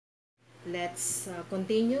Let's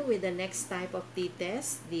continue with the next type of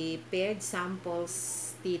t-test, the paired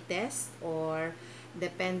samples t-test or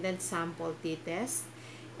dependent sample t-test.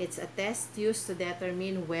 It's a test used to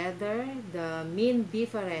determine whether the mean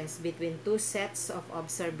difference between two sets of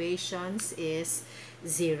observations is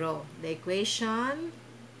zero. The equation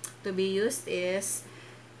to be used is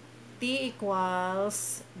T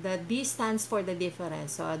equals, the D stands for the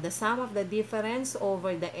difference. So, the sum of the difference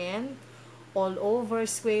over the N all over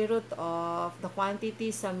square root of the quantity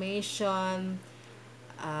summation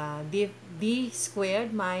D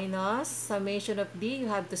squared minus summation of D, you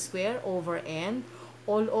have to square over N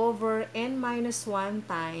all over N minus 1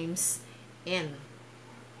 times N.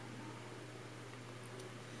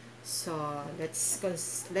 So,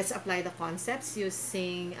 let's apply the concepts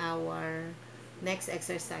using our next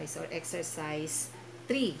exercise or exercise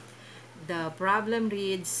 3. The problem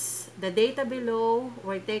reads, the data below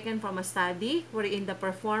were taken from a study wherein the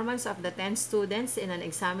performance of the 10 students in an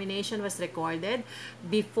examination was recorded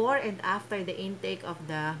before and after the intake of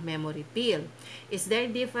the memory pill. Is there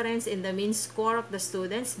difference in the mean score of the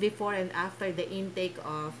students before and after the intake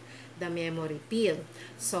of the memory pill?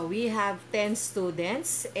 So we have 10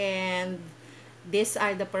 students and these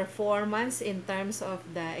are the performance in terms of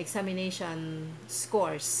the examination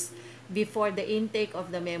scores before the intake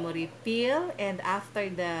of the memory pill, and after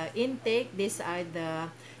the intake, these are the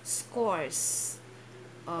scores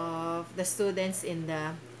of the students in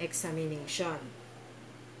the examination.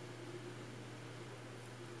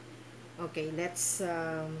 Okay, let's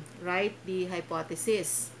write the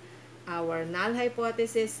hypothesis. Our null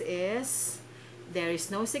hypothesis is there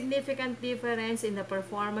is no significant difference in the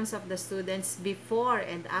performance of the students before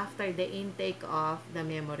and after the intake of the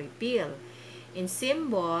memory pill. In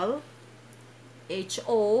symbol,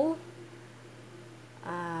 HO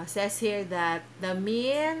says here that the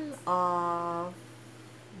mean of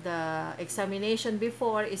the examination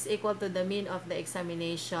before is equal to the mean of the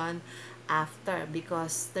examination after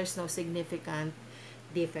because there's no significant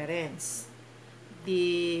difference.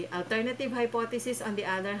 The alternative hypothesis, on the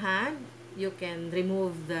other hand, you can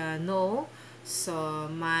remove the no. So,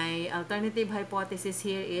 my alternative hypothesis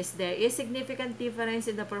here is there is significant difference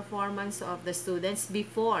in the performance of the students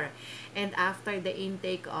before and after the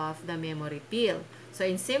intake of the memory pill. So,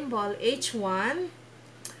 in symbol, H1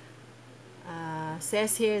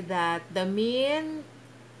 says here that the mean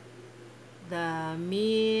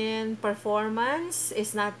performance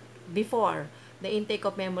is not before the intake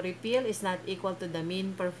of memory pill is not equal to the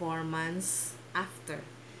mean performance after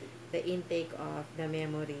the intake of the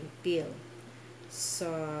memory pill.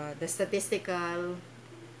 So, the statistical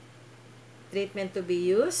treatment to be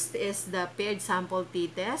used is the paired sample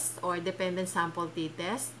t-test or dependent sample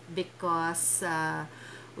t-test because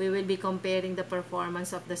we will be comparing the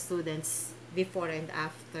performance of the students before and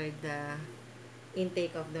after the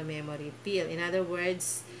intake of the memory pill. In other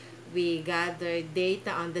words, we gather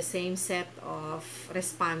data on the same set of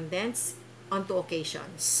respondents on 2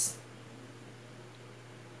 occasions.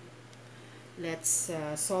 Let's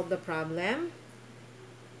solve the problem.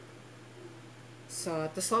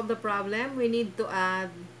 So, to solve the problem, we need to add,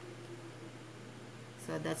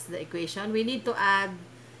 so that's the equation. We need to add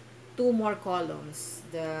 2 more columns.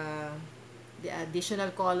 The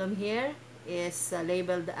additional column here is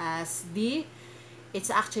labeled as D. It's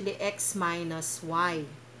actually X minus Y.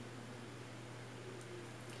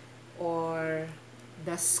 Or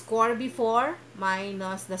the score before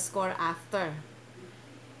minus the score after.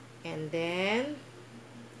 And then,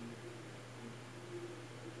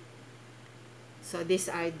 so these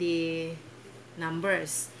are the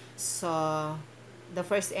numbers. So, the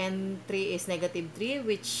first entry is -3,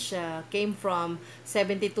 which came from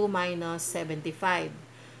 72 minus 75.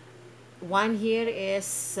 1 here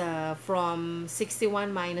is from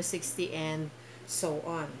 61 minus 60 and so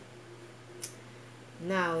on.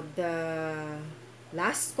 Now, the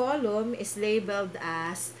last column is labeled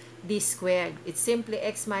as D squared. It's simply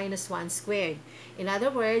X minus 1 squared. In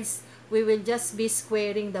other words, we will just be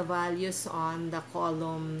squaring the values on the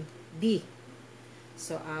column D.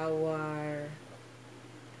 So, our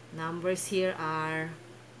numbers here are,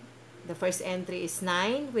 the first entry is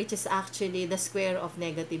 9, which is actually the square of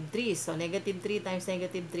 -3. So, -3 times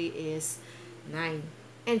 -3 is 9,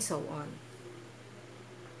 and so on.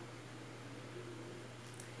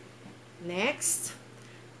 Next,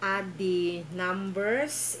 add the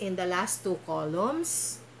numbers in the last 2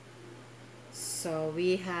 columns. So,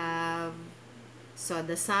 we have, so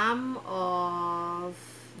the sum of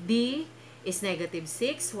D is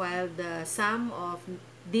 -6, while the sum of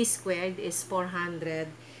D squared is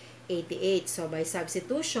 488. So, by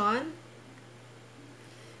substitution,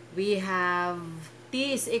 we have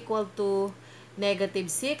T is equal to negative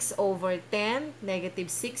 6 over 10. Negative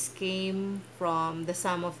 6 came from the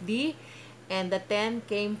sum of D, and the 10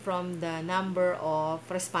 came from the number of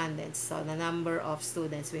respondents. So, the number of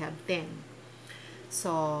students, we have 10.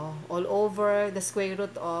 So, all over, the square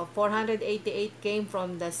root of 488 came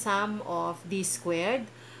from the sum of D squared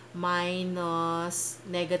minus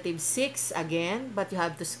negative 6 again, but you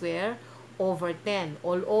have to square over 10.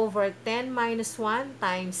 All over 10 minus 1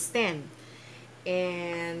 times 10.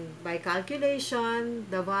 And by calculation,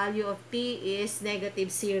 the value of T is negative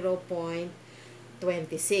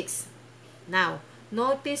 0.26. Now,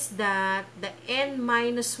 notice that the n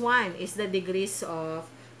minus 1 is the degrees of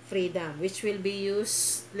freedom, which will be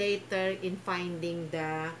used later in finding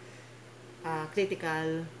the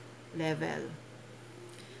critical level.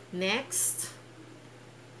 Next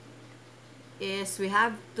is we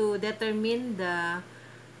have to determine the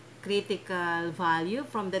critical value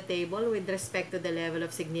from the table with respect to the level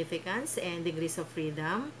of significance and degrees of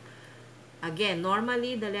freedom. Again,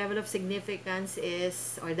 normally the level of significance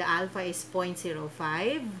is, or the alpha is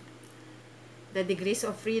 0.05. The degrees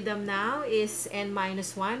of freedom now is n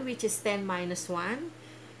minus 1, which is 10 minus 1,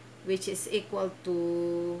 which is equal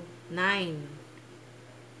to 9.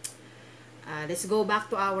 Let's go back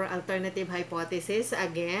to our alternative hypothesis.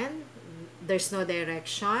 Again, there's no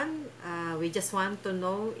direction. We just want to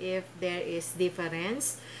know if there is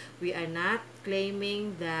difference. We are not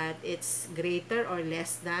claiming that it's greater or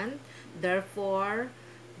less than. Therefore,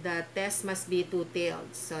 the test must be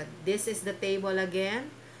two-tailed. So, this is the table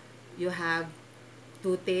again. You have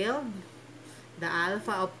two-tailed, the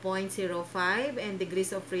alpha of 0.05 and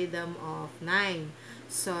degrees of freedom of 9.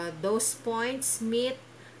 So, those points meet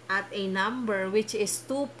at a number which is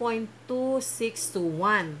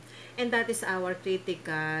 2.2621. And that is our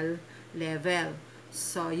critical level.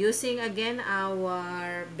 So, using again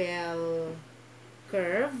our bell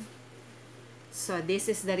curve. So, this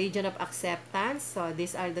is the region of acceptance. So,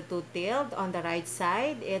 these are the two-tailed. On the right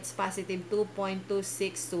side, it's positive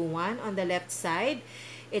 2.2621. On the left side,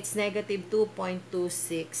 it's negative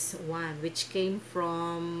 2.261, which came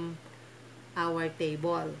from our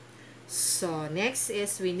table. So, next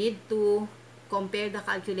is we need to compare the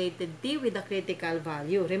calculated T with the critical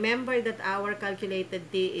value. Remember that our calculated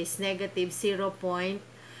T is negative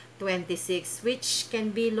 0.26, which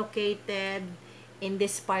can be located in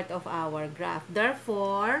this part of our graph.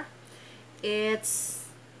 Therefore, it's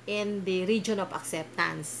in the region of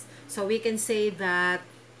acceptance. So, we can say that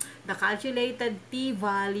the calculated T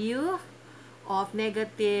value of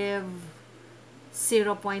negative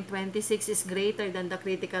 0.26 is greater than the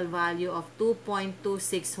critical value of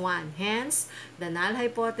 2.261. Hence, the null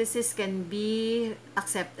hypothesis can be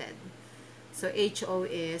accepted. So, HO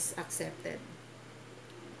is accepted.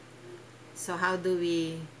 So, how do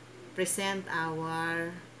we present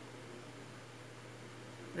our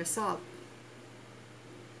result?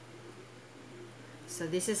 So,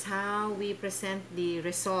 this is how we present the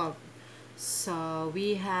result. So,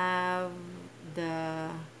 we have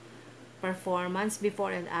the performance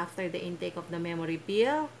before and after the intake of the memory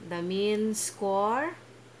pill, the mean score,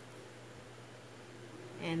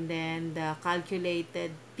 and then the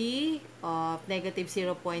calculated T of negative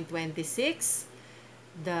 0.26,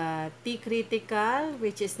 the T critical,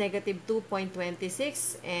 which is negative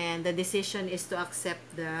 2.26, and the decision is to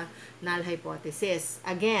accept the null hypothesis.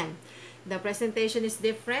 Again, the presentation is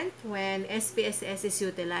different when SPSS is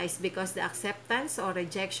utilized because the acceptance or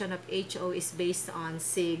rejection of HO is based on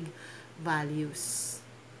sig values.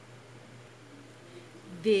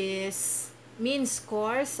 These mean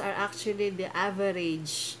scores are actually the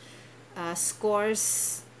average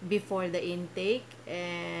scores before the intake,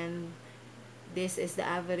 and this is the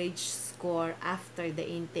average score after the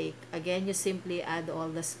intake. Again, you simply add all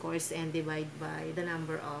the scores and divide by the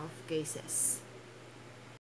number of cases.